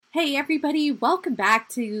Hey, everybody, welcome back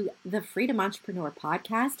to the Freedom Entrepreneur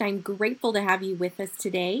Podcast. I'm grateful to have you with us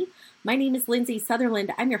today. My name is Lindsay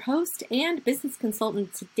Sutherland. I'm your host and business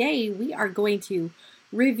consultant. Today, we are going to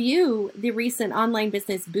review the recent online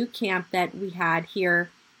business bootcamp that we had here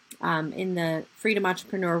in the Freedom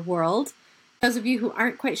Entrepreneur world. Those of you who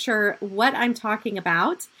aren't quite sure what I'm talking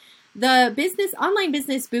about, the online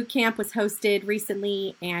business bootcamp was hosted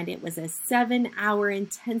recently, and it was a 7-hour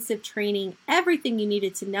intensive training, everything you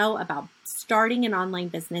needed to know about starting an online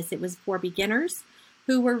business. It was for beginners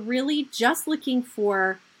who were really just looking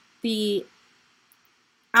for the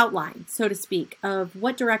outline, so to speak, of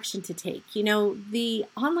what direction to take. You know, the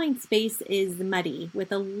online space is muddy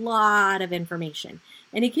with a lot of information,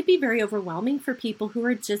 and it can be very overwhelming for people who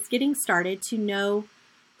are just getting started to know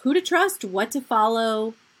who to trust, what to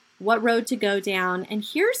follow, what road to go down. And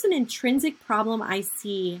here's an intrinsic problem I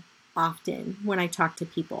see often when I talk to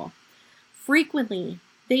people. Frequently,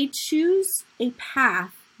 they choose a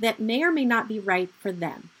path that may or may not be right for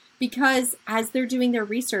them because as they're doing their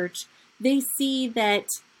research, they see that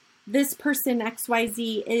this person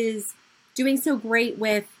XYZ is doing so great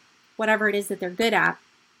with whatever it is that they're good at,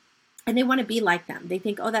 and they want to be like them. They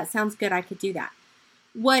think, oh, that sounds good, I could do that.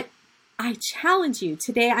 What I challenge you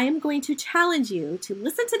today, I am going to challenge you to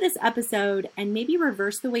listen to this episode and maybe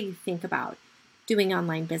reverse the way you think about doing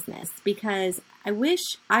online business, because I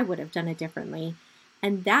wish I would have done it differently.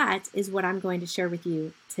 And that is what I'm going to share with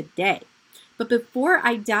you today. But before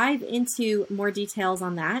I dive into more details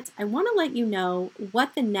on that, I want to let you know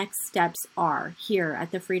what the next steps are here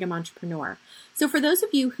at the Freedom Entrepreneur. So for those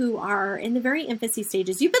of you who are in the very infancy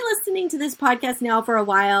stages, you've been listening to this podcast now for a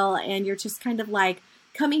while, and you're just kind of like,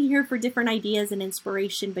 coming here for different ideas and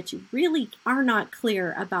inspiration, but you really are not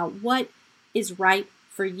clear about what is right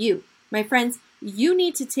for you. My friends, you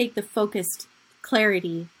need to take the focused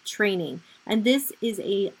clarity training. And this is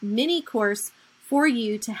a mini course for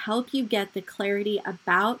you to help you get the clarity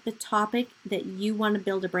about the topic that you want to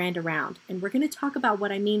build a brand around. And we're going to talk about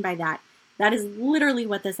what I mean by that. That is literally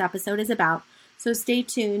what this episode is about. So stay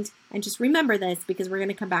tuned and just remember this, because we're going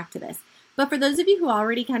to come back to this. But for those of you who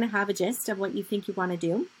already kind of have a gist of what you think you want to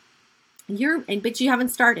do, but you haven't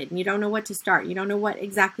started and you don't know what to start, you don't know what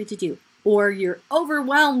exactly to do, or you're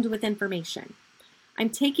overwhelmed with information, I'm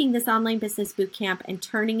taking this online business bootcamp and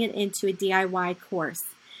turning it into a DIY course.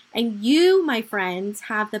 And you, my friends,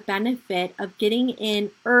 have the benefit of getting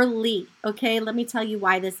in early. Okay, let me tell you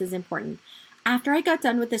why this is important. After I got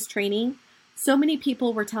done with this training, so many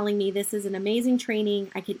people were telling me this is an amazing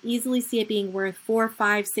training. I could easily see it being worth $400,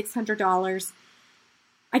 $500, $600.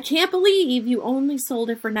 I can't believe you only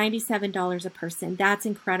sold it for $97 a person. That's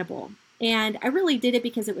incredible. And I really did it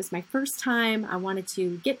because it was my first time. I wanted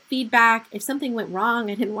to get feedback. If something went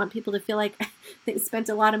wrong, I didn't want people to feel like they spent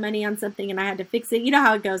a lot of money on something and I had to fix it. You know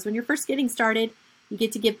how it goes. When you're first getting started, you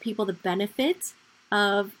get to give people the benefit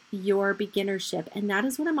of your beginnership. And that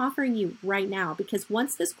is what I'm offering you right now, because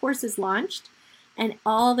once this course is launched and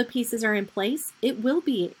all the pieces are in place, it will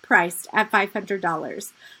be priced at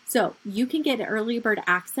 $500. So you can get early bird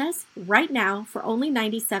access right now for only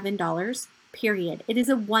 $97, period. It is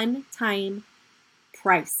a one-time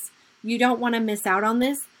price. You don't want to miss out on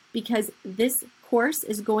this, because this course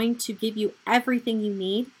is going to give you everything you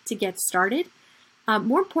need to get started.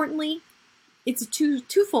 More importantly, it's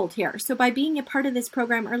twofold here. So by being a part of this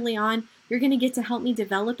program early on, you're going to get to help me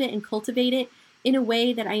develop it and cultivate it in a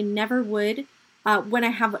way that I never would when I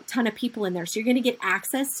have a ton of people in there. So you're going to get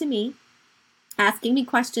access to me, asking me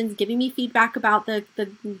questions, giving me feedback about the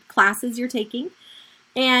classes you're taking,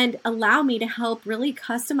 and allow me to help really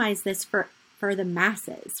customize this for the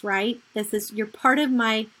masses, right? You're part of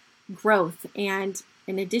my growth. And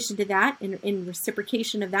in addition to that, in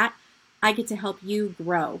reciprocation of that, I get to help you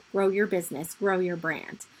grow your business, grow your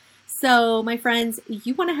brand. So my friends,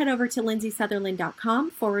 you want to head over to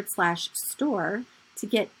lindsaysutherland.com/store to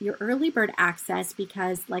get your early bird access,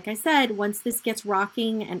 because like I said, once this gets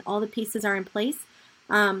rocking and all the pieces are in place,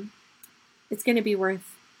 it's going to be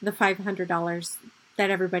worth the $500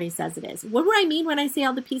 that everybody says it is. What do I mean when I say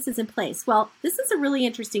all the pieces in place? Well, this is a really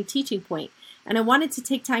interesting teaching point, and I wanted to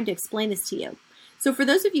take time to explain this to you. So for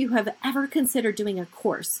those of you who have ever considered doing a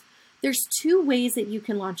course, there's two ways that you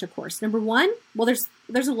can launch a course. Number one, well,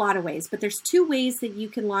 there's a lot of ways, but there's two ways that you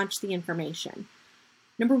can launch the information.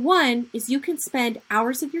 Number one is you can spend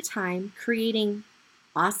hours of your time creating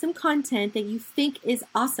awesome content that you think is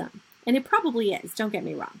awesome. And it probably is, don't get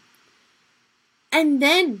me wrong. And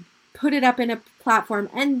then put it up in a platform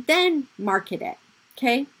and then market it,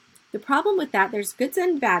 okay? The problem with that, there's goods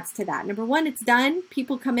and bads to that. Number one, it's done.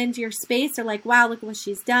 People come into your space. They're like, wow, look at what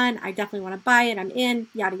she's done. I definitely want to buy it. I'm in,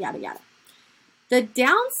 yada, yada, yada. The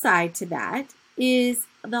downside to that is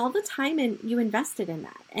all the time you invested in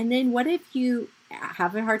that. And then what if you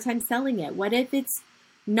have a hard time selling it? What if it's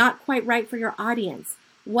not quite right for your audience?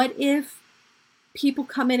 What if people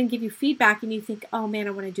come in and give you feedback and you think, oh man,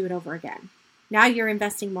 I want to do it over again? Now you're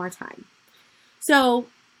investing more time. So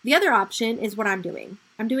the other option is what I'm doing.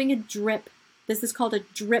 I'm doing a drip. This is called a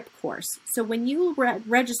drip course. So when you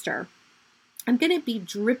register, I'm going to be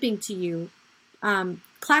dripping to you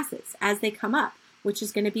classes as they come up, which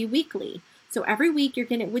is going to be weekly. So every week you're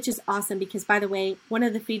going to, which is awesome because, by the way, one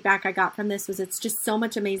of the feedback I got from this was it's just so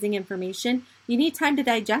much amazing information. You need time to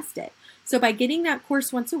digest it. So by getting that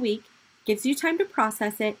course once a week, gives you time to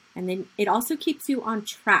process it, and then it also keeps you on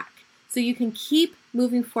track so you can keep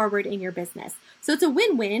moving forward in your business. So it's a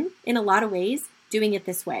win-win in a lot of ways doing it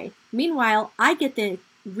this way. Meanwhile, I get the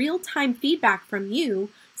real-time feedback from you.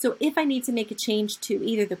 So if I need to make a change to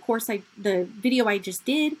either the video I just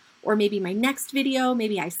did, or maybe my next video,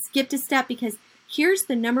 maybe I skipped a step, because here's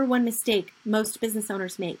the number one mistake most business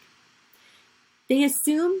owners make. They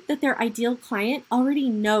assume that their ideal client already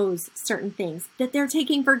knows certain things that they're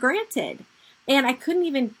taking for granted. And I couldn't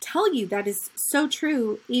even tell you that is so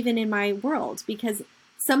true even in my world, because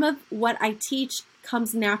some of what I teach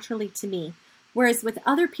comes naturally to me. Whereas with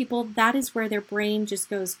other people, that is where their brain just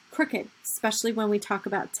goes crooked, especially when we talk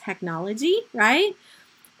about technology, right?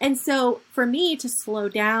 And so for me to slow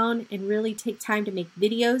down and really take time to make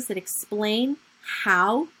videos that explain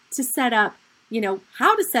how to set up,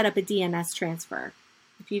 how to set up a DNS transfer,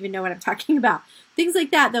 if you even know what I'm talking about. Things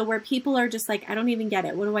like that, though, where people are just like, I don't even get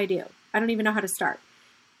it. What do I do? I don't even know how to start.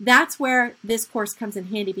 That's where this course comes in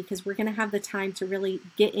handy, because we're going to have the time to really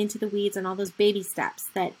get into the weeds and all those baby steps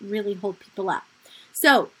that really hold people up.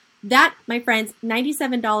 So that, my friends,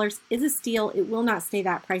 $97 is a steal. It will not stay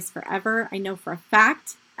that price forever. I know for a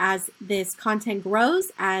fact, as this content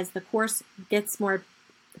grows, as the course gets more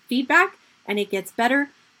feedback and it gets better,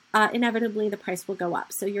 inevitably the price will go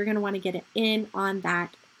up. So you're going to want to get it in on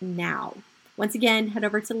that now. Once again, head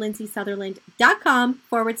over to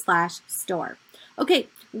lindsaysutherland.com/store. Okay,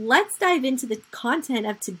 let's dive into the content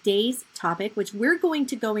of today's topic, which we're going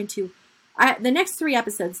to go into. The next 3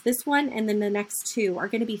 episodes, this one and then the next 2, are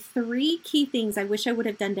going to be 3 key things I wish I would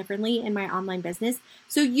have done differently in my online business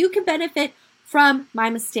so you can benefit from my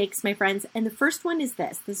mistakes, my friends. And the first one is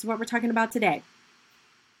this. This is what we're talking about today.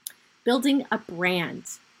 Building a brand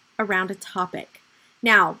around a topic.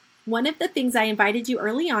 Now, one of the things I invited you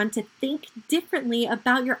early on to think differently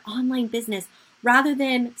about your online business, rather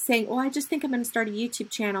than saying, oh, I just think I'm going to start a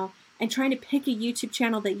YouTube channel, and trying to pick a YouTube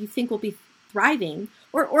channel that you think will be thriving,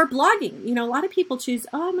 or blogging. A lot of people choose,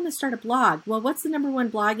 oh, I'm going to start a blog. Well, what's the number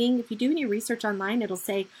one blogging? If you do any research online, it'll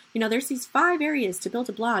say, there's these 5 areas to build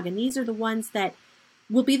a blog, and these are the ones that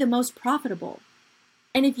will be the most profitable.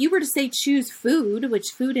 And if you were to say choose food,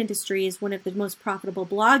 which food industry is one of the most profitable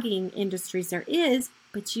blogging industries there is,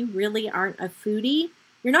 but you really aren't a foodie,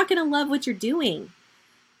 you're not going to love what you're doing.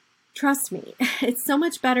 Trust me, it's so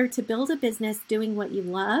much better to build a business doing what you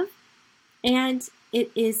love, and it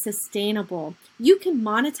is sustainable. You can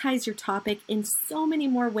monetize your topic in so many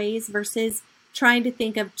more ways versus trying to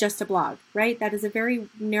think of just a blog, right? That is a very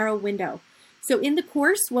narrow window. So in the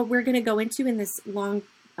course, what we're going to go into in this long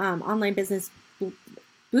online business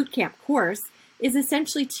bootcamp course is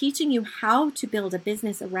essentially teaching you how to build a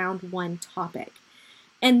business around one topic.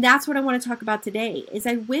 And that's what I want to talk about today. Is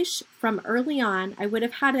I wish from early on I would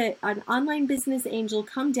have had an online business angel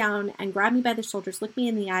come down and grab me by the shoulders, look me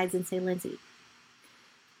in the eyes and say, Lindsay,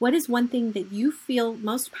 what is one thing that you feel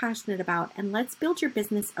most passionate about? And let's build your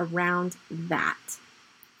business around that.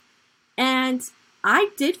 And I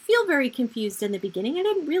did feel very confused in the beginning. I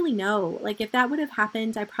didn't really know. Like, if that would have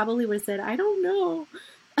happened, I probably would have said, I don't know.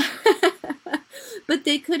 But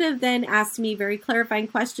they could have then asked me very clarifying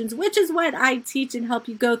questions, which is what I teach and help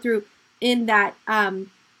you go through in that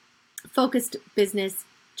focused business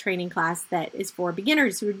training class that is for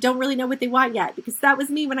beginners who don't really know what they want yet, because that was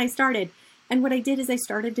me when I started. And what I did is I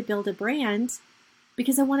started to build a brand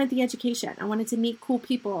because I wanted the education. I wanted to meet cool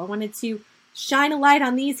people. I wanted to shine a light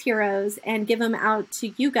on these heroes and give them out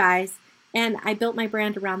to you guys. And I built my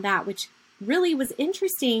brand around that, which really was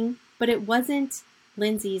interesting, but it wasn't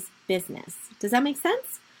Lindsay's business. Does that make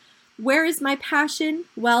sense? Where is my passion?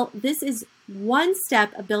 Well, this is one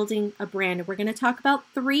step of building a brand. We're going to talk about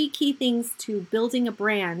 3 key things to building a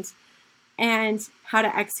brand and how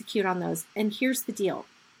to execute on those. And here's the deal.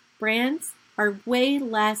 Brands are way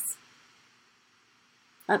less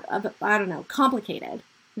complicated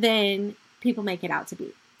than people make it out to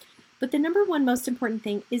be. But the number one most important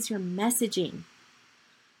thing is your messaging.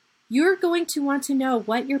 You're going to want to know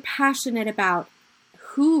what you're passionate about,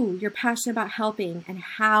 who you're passionate about helping and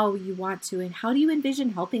how you want to, and how do you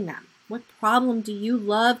envision helping them? What problem do you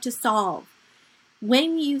love to solve?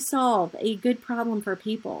 When you solve a good problem for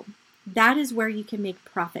people, that is where you can make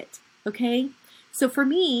profit, okay? So for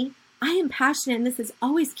me, I am passionate, and this is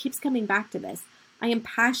always keeps coming back to this. I am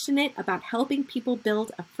passionate about helping people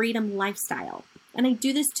build a freedom lifestyle. And I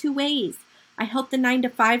do this two ways. I help the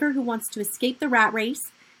 9-to-5er who wants to escape the rat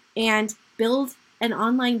race and build an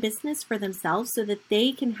online business for themselves so that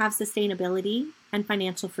they can have sustainability and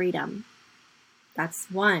financial freedom. That's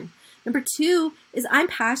one. Number two is I'm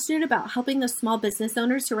passionate about helping those small business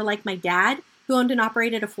owners who are like my dad, who owned and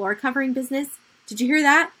operated a floor covering business. Did you hear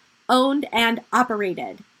that? Owned and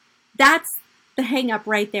operated. That's the hang up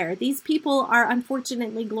right there. These people are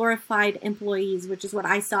unfortunately glorified employees, which is what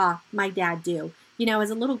I saw my dad do. You know,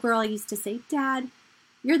 as a little girl, I used to say, Dad,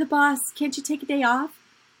 you're the boss. Can't you take a day off?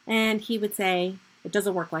 And he would say, it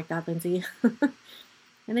doesn't work like that, Lindsay.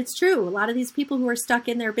 And it's true. A lot of these people who are stuck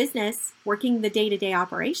in their business, working the day-to-day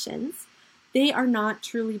operations, they are not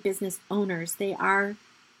truly business owners. They are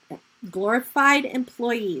glorified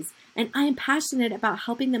employees. And I am passionate about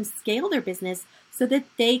helping them scale their business so that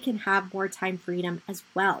they can have more time freedom as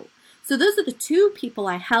well. So those are the two people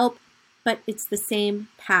I help, but it's the same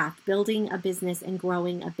path, building a business and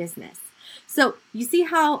growing a business. So you see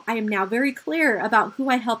how I am now very clear about who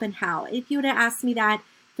I help and how. If you would have asked me that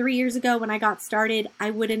 3 years ago when I got started,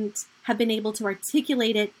 I wouldn't have been able to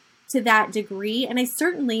articulate it to that degree. And I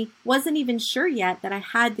certainly wasn't even sure yet that I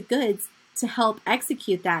had the goods to help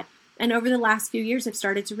execute that. And over the last few years, I've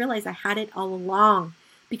started to realize I had it all along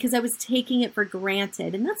because I was taking it for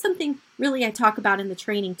granted. And that's something really I talk about in the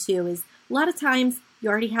training too, is a lot of times you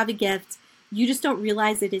already have a gift. You just don't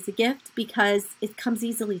realize it is a gift because it comes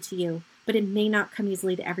easily to you, but it may not come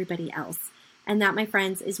easily to everybody else. And that, my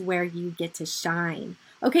friends, is where you get to shine.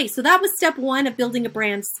 Okay, so that was step one of building a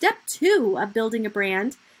brand. Step two of building a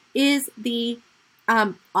brand is the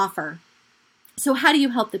offer. So how do you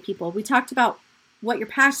help the people? We talked about what you're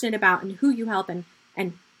passionate about and who you help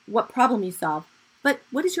and what problem you solve. But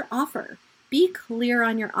what is your offer? Be clear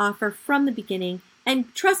on your offer from the beginning.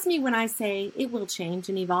 And trust me when I say it will change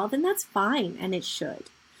and evolve, and that's fine, and it should.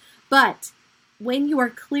 But when you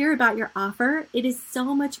are clear about your offer, it is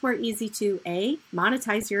so much more easy to A,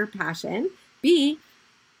 monetize your passion, B,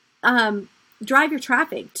 drive your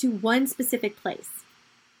traffic to one specific place,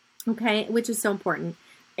 okay, which is so important.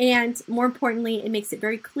 And more importantly, it makes it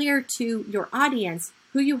very clear to your audience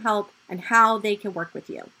who you help and how they can work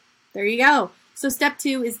with you. There you go. So step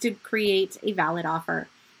two is to create a valid offer.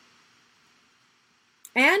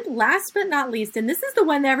 And last but not least, and this is the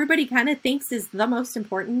one that everybody kind of thinks is the most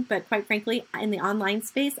important, but quite frankly, in the online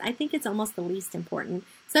space, I think it's almost the least important.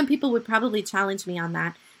 Some people would probably challenge me on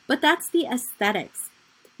that, but that's the aesthetics.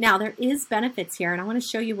 Now, there is benefits here, and I want to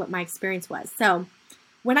show you what my experience was. So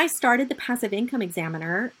when I started the Passive Income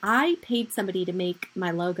Examiner, I paid somebody to make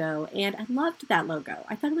my logo, and I loved that logo.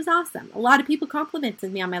 I thought it was awesome. A lot of people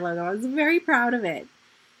complimented me on my logo. I was very proud of it.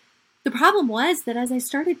 The problem was that as I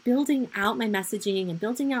started building out my messaging and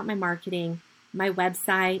building out my marketing, my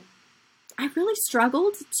website, I really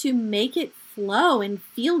struggled to make it flow and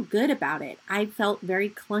feel good about it. I felt very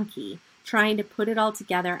clunky trying to put it all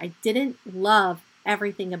together. I didn't love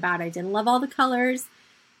everything about it. I didn't love all the colors.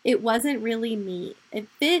 It wasn't really me. It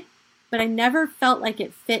fit, but I never felt like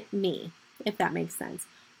it fit me, if that makes sense.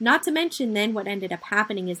 Not to mention then what ended up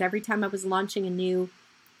happening is every time I was launching a new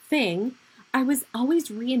thing, I was always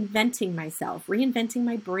reinventing myself, reinventing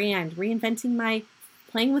my brand, reinventing my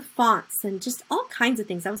playing with fonts and just all kinds of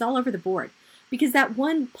things. I was all over the board because that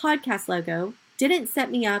one podcast logo didn't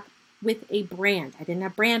set me up with a brand. I didn't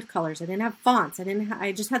have brand colors. I didn't have fonts.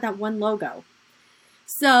 I just had that one logo.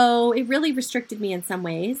 So it really restricted me in some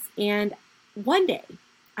ways. And one day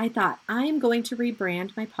I thought, I am going to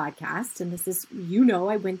rebrand my podcast. And this is,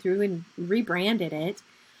 I went through and rebranded it.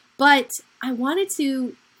 But I wanted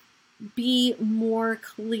to be more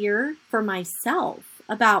clear for myself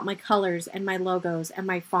about my colors and my logos and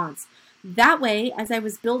my fonts. That way, as I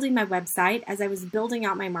was building my website, as I was building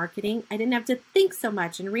out my marketing, I didn't have to think so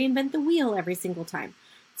much and reinvent the wheel every single time.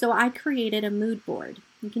 So I created a mood board.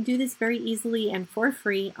 You can do this very easily and for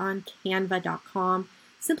free on canva.com.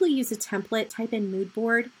 Simply use a template, type in mood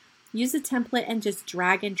board, use a template and just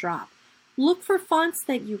drag and drop. Look for fonts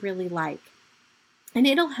that you really like. And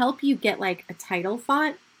it'll help you get like a title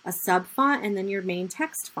font, a sub font, and then your main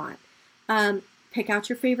text font. Pick out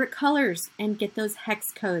your favorite colors and get those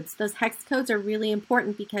hex codes. Those hex codes are really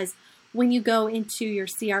important because when you go into your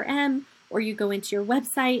CRM or you go into your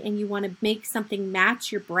website and you want to make something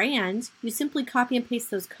match your brand, you simply copy and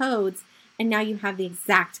paste those codes and now you have the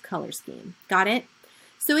exact color scheme. Got it?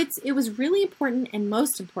 So it was really important, and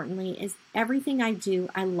most importantly is everything I do,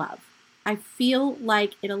 I love. I feel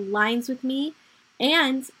like it aligns with me,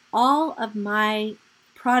 and all of my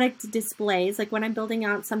product displays, like when I'm building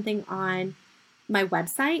out something on my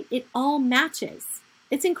website, it all matches.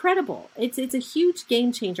 It's incredible. It's a huge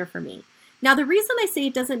game changer for me. Now, the reason I say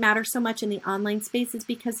it doesn't matter so much in the online space is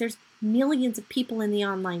because there's millions of people in the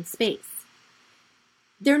online space.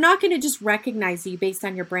 They're not going to just recognize you based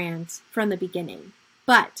on your brand from the beginning.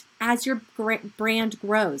 But as your brand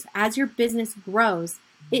grows, as your business grows,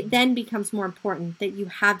 it then becomes more important that you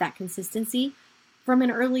have that consistency from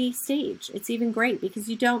an early stage. It's even great because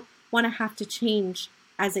you don't want to have to change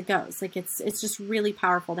as it goes. Like it's just really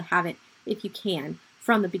powerful to have it, if you can,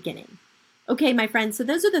 from the beginning. Okay, my friends, so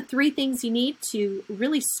those are the 3 things you need to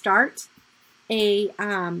really start a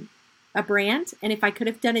brand. And if I could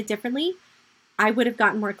have done it differently, I would have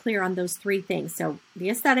gotten more clear on those 3 things. So the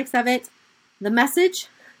aesthetics of it, the message,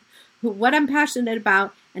 what I'm passionate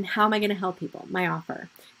about, and how am I going to help people, my offer.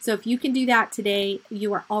 So if you can do that today,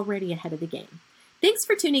 you are already ahead of the game. Thanks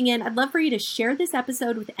for tuning in. I'd love for you to share this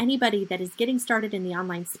episode with anybody that is getting started in the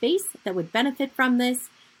online space that would benefit from this.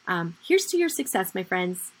 Here's to your success, my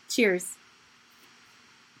friends. Cheers.